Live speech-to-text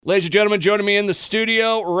Ladies and gentlemen, joining me in the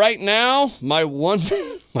studio right now, my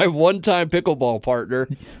one-time pickleball partner.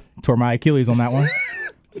 Tore my Achilles on that one.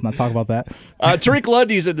 Let's not talk about that. Tariq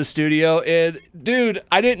Lundy's in the studio, and dude,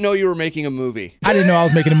 I didn't know you were making a movie. I didn't know I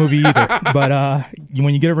was making a movie either. But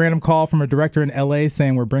when you get a random call from a director in LA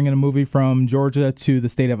saying we're bringing a movie from Georgia to the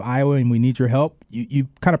state of Iowa and we need your help, you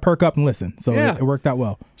kind of perk up and listen. So it worked out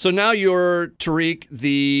well. So now you're Tariq,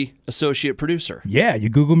 the associate producer. Yeah, you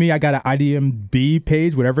Google me. I got an IMDb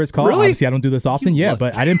page, whatever it's called. Really? Obviously, I don't do this often.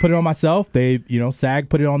 But I didn't put it on myself. They, SAG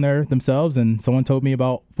put it on there themselves, and someone told me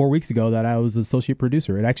about 4 weeks ago that I was the associate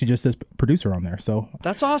producer. It actually just says producer on there. So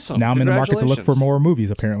that's awesome. Now I'm in the market to look for more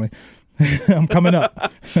movies, apparently. I'm coming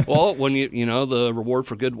up. Well, when the reward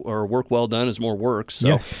for good or work well done is more work. So.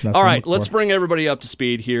 Yes. All right, let's bring everybody up to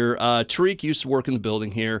speed here. Tariq used to work in the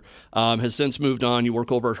building here, has since moved on. You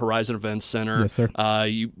work over at Horizon Events Center. Yes, sir.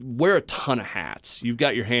 You wear a ton of hats. You've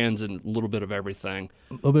got your hands in a little bit of everything.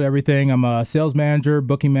 A little bit of everything. I'm a sales manager,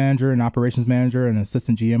 booking manager, and operations manager, and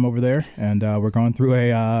assistant GM over there. And we're going through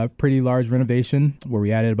a pretty large renovation where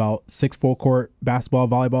we added about 6 full-court basketball,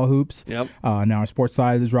 volleyball hoops. Yep. Now our sports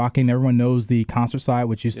side is rocking. Everyone knows the concert side,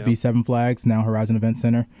 which used to be Seven Flags, now Horizon Event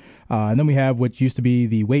Center. And then we have what used to be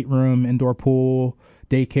the weight room, indoor pool,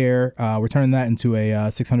 daycare. We're turning that into a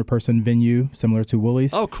 600-person venue similar to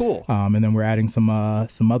Woolies. Oh, cool. And then we're adding some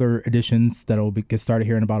other additions that will get started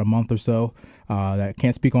here in about a month or so that I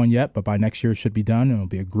can't speak on yet, but by next year it should be done. It'll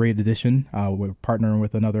be a great addition. We're partnering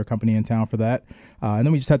with another company in town for that. And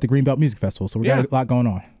then we just had the Greenbelt Music Festival, so we got a lot going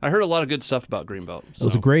on. I heard a lot of good stuff about Greenbelt. So.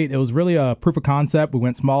 It was really a proof of concept. We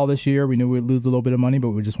went small this year. We knew we'd lose a little bit of money,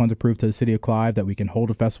 but we just wanted to prove to the city of Clive that we can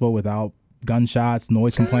hold a festival without gunshots,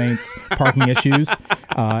 noise complaints, parking issues.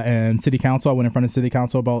 And City Council, I went in front of City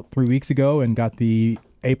Council about 3 weeks ago and got the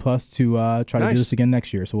A+ to try to do this again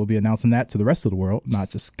next year. So we'll be announcing that to the rest of the world,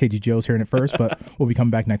 not just KGGO's hearing it first, but we'll be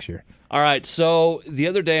coming back next year. All right, so the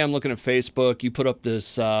other day I'm looking at Facebook. You put up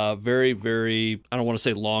this very, very, I don't want to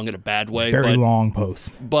say long in a bad way. Very long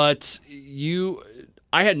post. But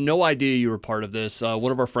I had no idea you were part of this.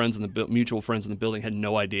 One of our friends mutual friends in the building had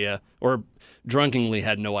no idea, or drunkenly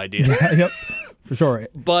had no idea. Yep, for sure.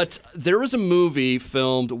 But there was a movie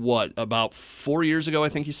filmed, about 4 years ago, I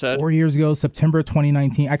think you said? 4 years ago, September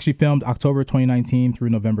 2019. Actually filmed October 2019 through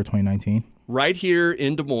November 2019. Right here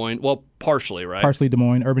in Des Moines. Well, partially, right? Partially Des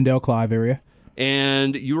Moines, Urbandale, Clive area.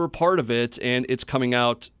 And you were part of it, and it's coming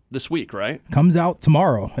out this week, right? Comes out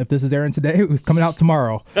tomorrow. If this is airing today, it's coming out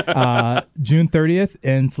tomorrow. June 30th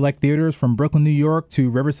in select theaters from Brooklyn, New York to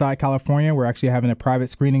Riverside, California. We're actually having a private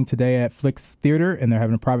screening today at Flicks Theater, and they're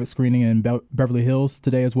having a private screening in Beverly Hills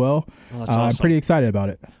today as well. Oh, that's awesome. I'm pretty excited about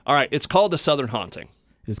it. All right. It's called The Southern Haunting.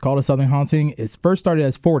 It's called A Southern Haunting. It first started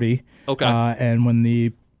as 40. Okay. And when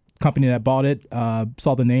the company that bought it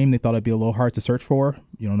saw the name, they thought it'd be a little hard to search for.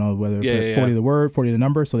 You don't know whether 40 the word, 40 the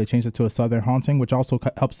number, so they changed it to A Southern Haunting, which also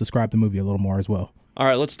helps describe the movie a little more as well. All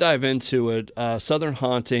right, let's dive into it. Southern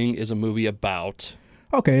Haunting is a movie about...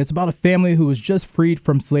 Okay, it's about a family who was just freed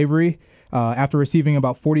from slavery after receiving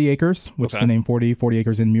about 40 acres, which the name 40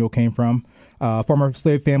 acres in Mule came from. Former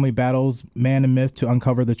slave family battles man and myth to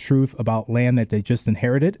uncover the truth about land that they just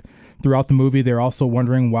inherited. Throughout the movie, they're also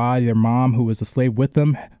wondering why their mom, who was a slave with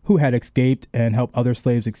them, who had escaped and helped other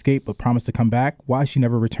slaves escape but promised to come back, why she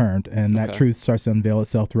never returned. And that truth starts to unveil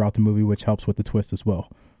itself throughout the movie, which helps with the twist as well.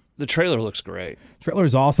 The trailer looks great. Trailer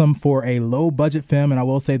is awesome for a low-budget film, and I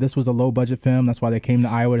will say this was a low-budget film. That's why they came to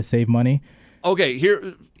Iowa to save money. Okay,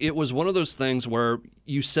 here, it was one of those things where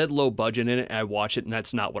you said low budget in it, and I watched it, and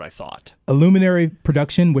that's not what I thought. Illuminary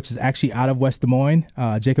Production, which is actually out of West Des Moines,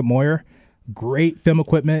 Jacob Moyer. Great film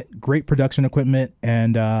equipment, great production equipment,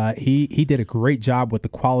 and he did a great job with the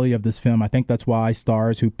quality of this film. I think that's why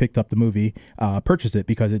Starz, who picked up the movie, purchased it,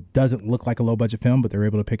 because it doesn't look like a low-budget film, but they're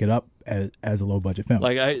able to pick it up as a low-budget film.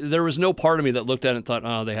 There was no part of me that looked at it and thought,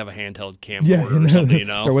 oh, they have a handheld camcorder or something, you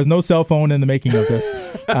know? There was no cell phone in the making of this.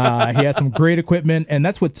 He has some great equipment, and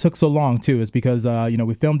that's what took so long, too, is because,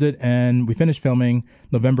 we filmed it, and we finished filming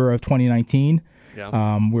November of 2019.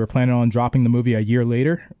 Yeah. We were planning on dropping the movie a year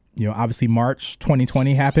later. Obviously March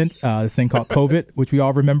 2020 happened, this thing called COVID, which we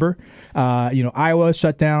all remember. Iowa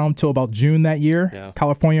shut down till about June that year. Yeah.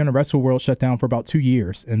 California and the rest of the world shut down for about 2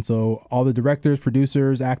 years. And so all the directors,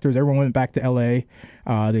 producers, actors, everyone went back to LA.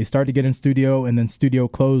 They started to get in studio, and then studio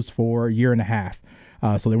closed for a year and a half.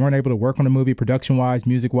 So they weren't able to work on the movie production-wise,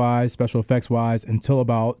 music-wise, special effects-wise until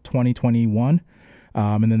about 2021.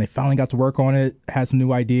 And then they finally got to work on it, had some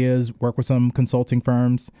new ideas, worked with some consulting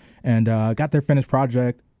firms, and got their finished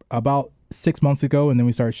project about 6 months ago, and then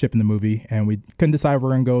we started shipping the movie, and we couldn't decide if we're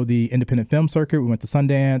going to go the independent film circuit. We went to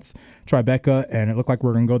Sundance, Tribeca, and it looked like we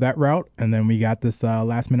were going to go that route. And then we got this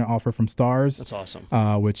last minute offer from Starz. That's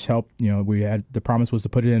awesome. Which helped. We had the promise was to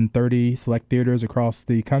put it in 30 select theaters across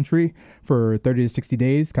the country for 30 to 60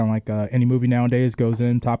 days, kind of like any movie nowadays goes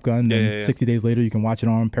in Top Gun, then 60 days later you can watch it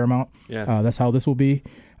on Paramount. That's how this will be.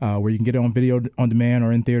 Where you can get it on video on demand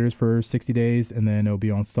or in theaters for 60 days, and then it'll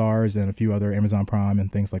be on Starz and a few other Amazon Prime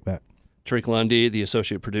and things like that. Tariq Lundy, the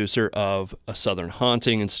associate producer of A Southern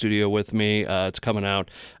Haunting, in studio with me. It's coming out.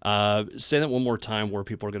 Say that one more time where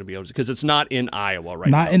people are going to be able to, because it's not in Iowa right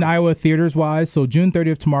now. Not in Iowa theaters-wise, so June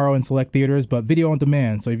 30th tomorrow in select theaters, but video on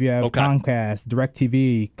demand. So if you have Comcast,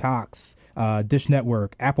 DirecTV, Cox, Dish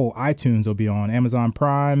Network, Apple iTunes will be on, Amazon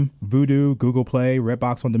Prime, Vudu, Google Play,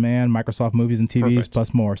 Redbox on demand, Microsoft Movies and TVs,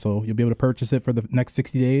 plus more. So you'll be able to purchase it for the next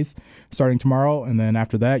 60 days starting tomorrow, and then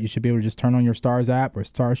after that you should be able to just turn on your Starz app or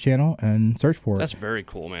Starz channel and search for it. That's very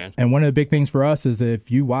cool, man. And one of the big things for us is that if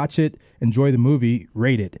you watch it, enjoy the movie,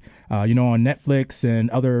 rate it. On Netflix and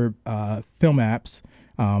other film apps,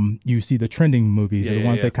 you see the trending movies are the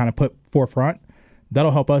ones that kind of put forefront.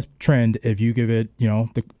 That'll help us trend if you give it,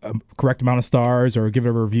 the correct amount of stars or give it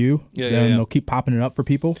a review. Then they'll keep popping it up for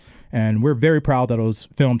people. And we're very proud that it was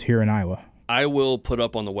filmed here in Iowa. I will put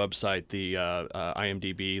up on the website the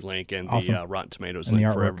IMDb link and the Rotten Tomatoes link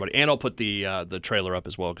for everybody. And I'll put the trailer up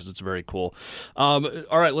as well because it's very cool. All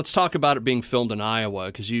right, let's talk about it being filmed in Iowa,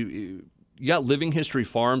 because you got Living History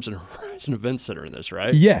Farms and Horizon Event Center in this,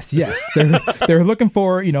 right? Yes. They're looking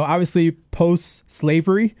for, obviously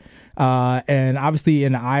post-slavery. And obviously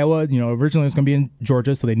in Iowa, originally it was going to be in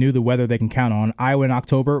Georgia, so they knew the weather they can count on. Iowa in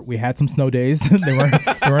October, we had some snow days. They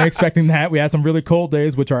weren't expecting that. We had some really cold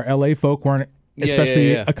days, which our LA folk weren't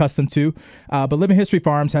especially accustomed to. But Living History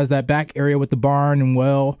Farms has that back area with the barn and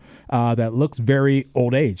well that looks very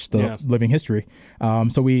old age, Living History.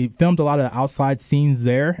 So we filmed a lot of outside scenes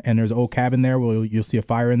there, and there's an old cabin there where you'll see a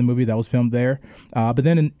fire in the movie that was filmed there. But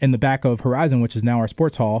then in the back of Horizon, which is now our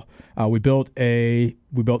sports hall, we built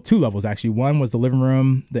two levels actually. One was the living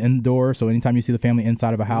room, the indoor, so anytime you see the family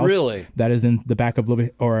inside of a house, that is in the back of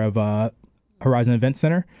Horizon Event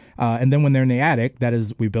Center. And then when they're in the attic,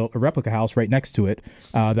 we built a replica house right next to it.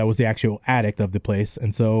 That was the actual attic of the place.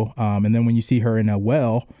 And so, and then when you see her in a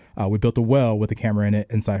well, we built a well with a camera in it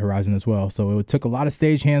inside Horizon as well. So it took a lot of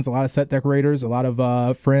stagehands, a lot of set decorators, a lot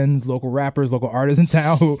of friends, local rappers, local artists in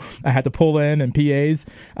town who I had to pull in, and PAs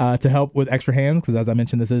to help with extra hands, because as I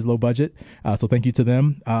mentioned, this is low budget. So thank you to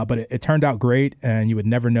them. But it turned out great, and you would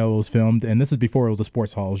never know it was filmed. And this is before it was a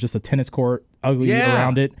sports hall. It was just a tennis court, ugly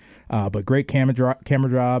around it. But great camera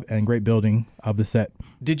job and great building of the set.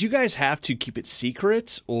 Did you guys have to keep it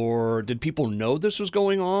secret, or did people know this was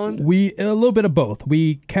going on? A little bit of both.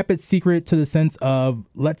 We kept it secret to the sense of,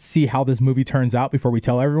 let's see how this movie turns out before we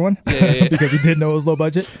tell everyone, because we did know it was low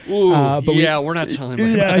budget. Ooh, we're not telling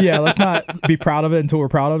them. Let's not be proud of it until we're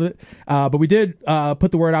proud of it. But we did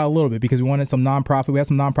put the word out a little bit, because we wanted some nonprofit. We had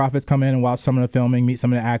some nonprofits come in and watch some of the filming, meet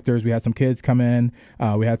some of the actors. We had some kids come in.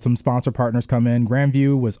 We had some sponsor partners come in.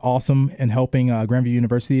 Grandview was awesome in helping. Grandview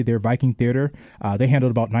University, their Viking Theater, they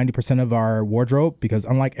handled about 90% of our wardrobe, because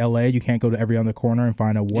unlike LA, you can't go to every other corner and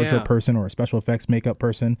find a wardrobe person or a special effects makeup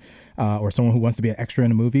person or someone who wants to be an extra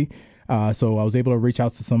in a movie. So I was able to reach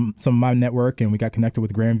out to some of my network, and we got connected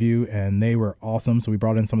with Grandview, and they were awesome. So we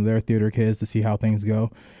brought in some of their theater kids to see how things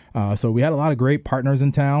go. So we had a lot of great partners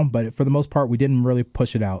in town, but for the most part, we didn't really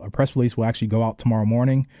push it out. A press release will actually go out tomorrow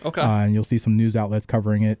morning. And you'll see some news outlets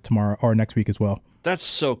covering it tomorrow or next week as well. That's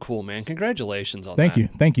so cool, man. Congratulations on that.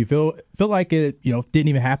 Thank you. Feel like it, didn't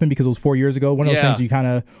even happen because it was 4 years ago. One of those things you kind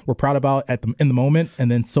of were proud about in the moment,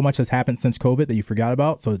 and then so much has happened since COVID that you forgot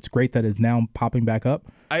about. So it's great that it's now popping back up.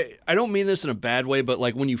 I don't mean this in a bad way, but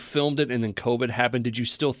like when you filmed it and then COVID happened, did you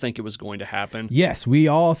still think it was going to happen? Yes, we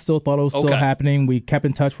all still thought it was still happening. We kept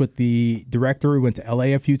in touch with the director. We went to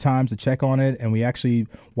LA a few times to check on it, and we actually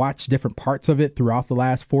watched different parts of it throughout the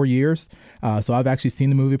last 4 years. So I've actually seen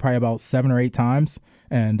the movie probably about 7 or 8 times,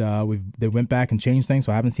 and they went back and changed things.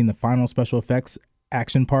 So I haven't seen the final special effects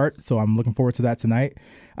action part, so I'm looking forward to that tonight.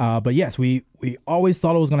 But yes, we always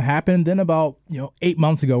thought it was going to happen. Then about 8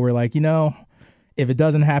 months ago, we're like, if it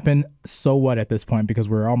doesn't happen, so what at this point, because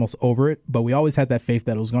we're almost over it. But we always had that faith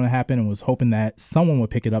that it was going to happen, and was hoping that someone would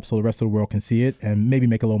pick it up so the rest of the world can see it and maybe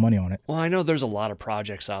make a little money on it. Well, I know there's a lot of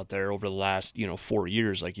projects out there over the last 4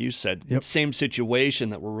 years, like you said. Same situation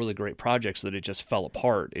that were really great projects that it just fell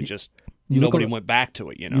apart. nobody went back to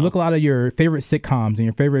it. You look a lot of your favorite sitcoms and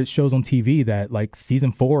your favorite shows on TV that like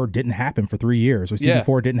season 4 didn't happen for 3 years, or season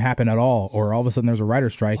 4 didn't happen at all, or all of a sudden there's a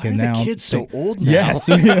writer's strike. Why and are now the kids so old now? Yes,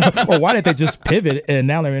 or why did they just pivot and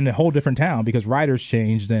now they're in a whole different town because writers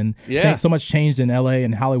changed and I think so much changed in LA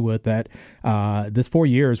and Hollywood that this 4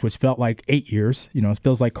 years, which felt like 8 years, it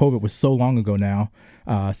feels like COVID was so long ago now.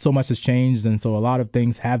 So much has changed, and so a lot of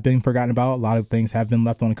things have been forgotten about. A lot of things have been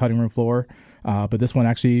left on the cutting room floor. But this one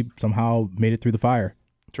actually somehow made it through the fire.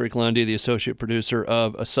 Tariq Lundy, the associate producer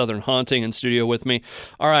of A Southern Haunting, in studio with me.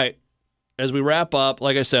 All right, as we wrap up,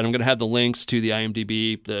 like I said, I'm going to have the links to the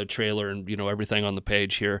IMDb, the trailer, and everything on the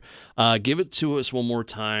page here. Give it to us one more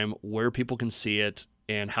time, where people can see it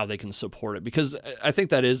and how they can support it, because I think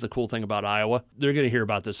that is the cool thing about Iowa. They're going to hear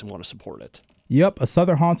about this and want to support it. Yep, A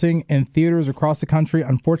Southern Haunting in theaters across the country.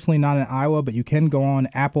 Unfortunately, not in Iowa, but you can go on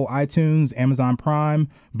Apple iTunes, Amazon Prime,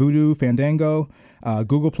 Vudu, Fandango,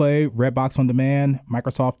 Google Play, Redbox On Demand,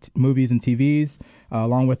 Microsoft Movies and TVs,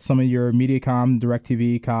 along with some of your Mediacom,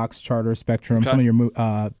 DirecTV, Cox, Charter, Spectrum, some of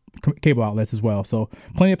your cable outlets as well. So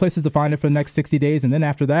plenty of places to find it for the next 60 days. And then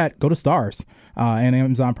after that, go to Stars and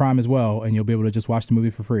Amazon Prime as well, and you'll be able to just watch the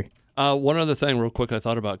movie for free. One other thing real quick I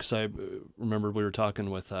thought about, because I remembered we were talking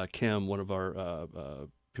with Kim, one of our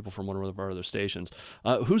people from one of our other stations.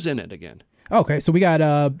 Who's in it again? Okay, so we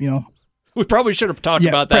got, we probably should have talked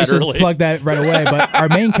about that earlier. Plug that right away. But our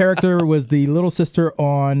main character was the little sister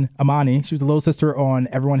on Amani. She was the little sister on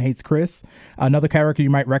Everyone Hates Chris. Another character you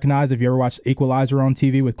might recognize if you ever watched Equalizer on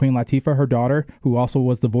TV with Queen Latifah, her daughter, who also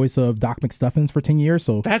was the voice of Doc McStuffins for 10 years.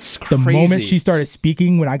 So that's crazy. The moment she started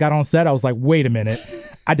speaking when I got on set, I was like, wait a minute.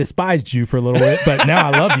 I despised you for a little bit, but now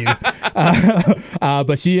I love you.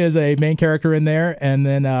 But she is a main character in there. And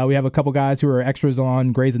then we have a couple guys who are extras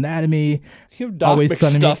on Grey's Anatomy. You have Doc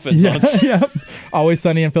McStuffins on Always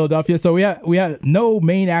Sunny in Philadelphia. So we have no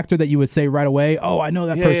main actor that you would say right away, oh, I know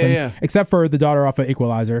that person, except for the daughter off of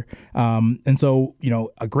Equalizer. And so,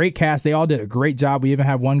 a great cast. They all did a great job. We even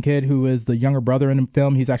have one kid who is the younger brother in the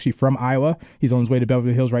film. He's actually from Iowa. He's on his way to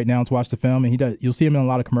Beverly Hills right now to watch the film. And you'll see him in a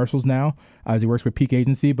lot of commercials now as he works with Peak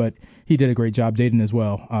Agency, but he did a great job dating as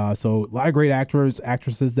well. So a lot of great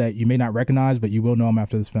actresses that you may not recognize, but you will know them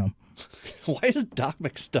after this film. Why is Doc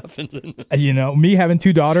McStuffins in this? Me having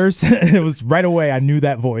 2 daughters, it was right away I knew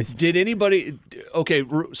that voice. Did anybody,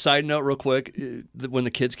 side note real quick, when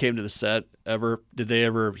the kids came to the set, did they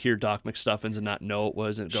ever hear Doc McStuffins and not know it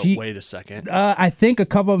was and go, wait a second? I think a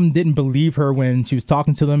couple of them didn't believe her when she was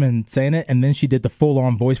talking to them and saying it, and then she did the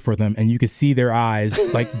full-on voice for them, and you could see their eyes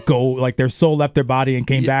go, like their soul left their body and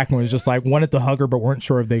came back and was just like, wanted to hug her but weren't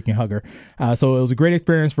sure if they can hug her. So it was a great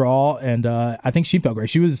experience for all, and I think she felt great.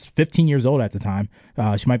 She was 15 years old at the time.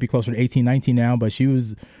 She might be closer to 18, 19 now, but she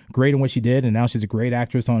was great in what she did, and now she's a great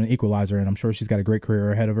actress on Equalizer, and I'm sure she's got a great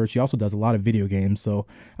career ahead of her. She also does a lot of video games, so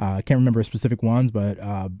I can't remember specific ones, but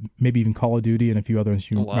maybe even Call of Duty and a few others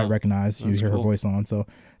you might recognize. You hear her voice on. So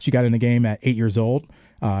she got in the game at 8 years old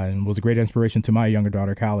and was a great inspiration to my younger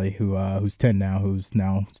daughter, Callie, who's 10 now, who's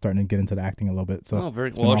now starting to get into the acting a little bit. So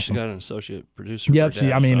very well. Awesome. She got an associate producer. Yep.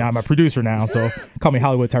 I'm a producer now, so call me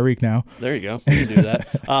Hollywood Tariq now. There you go. You can do that.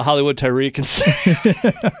 Hollywood Tariq in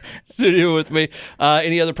studio with me.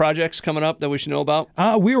 Any other projects coming up that we should know about?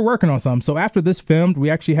 We were working on some. So after this filmed, we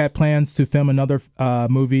actually had plans to film another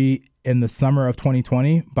movie in the summer of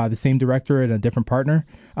 2020 by the same director and a different partner.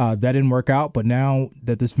 That didn't work out, but now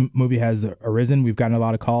that this movie has arisen, we've gotten a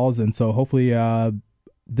lot of calls, and so hopefully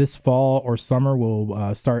this fall or summer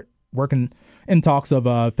we'll start working in talks of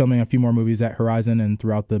filming a few more movies at Horizon and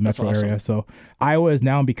throughout the metro area. So Iowa is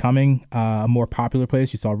now becoming a more popular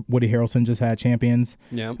place. You saw Woody Harrelson just had Champions.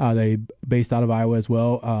 Yeah. They based out of Iowa as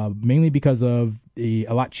well, mainly because of a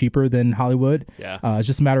lot cheaper than Hollywood. Yeah. It's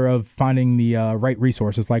just a matter of finding the right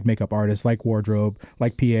resources like makeup artists, like wardrobe,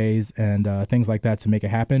 like PAs, and things like that to make it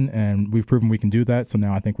happen. And we've proven we can do that. So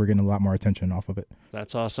now I think we're getting a lot more attention off of it.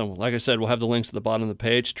 That's awesome. Like I said, we'll have the links at the bottom of the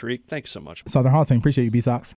page. Tariq, thanks so much. Southern Haunting. Appreciate you, B-Sox.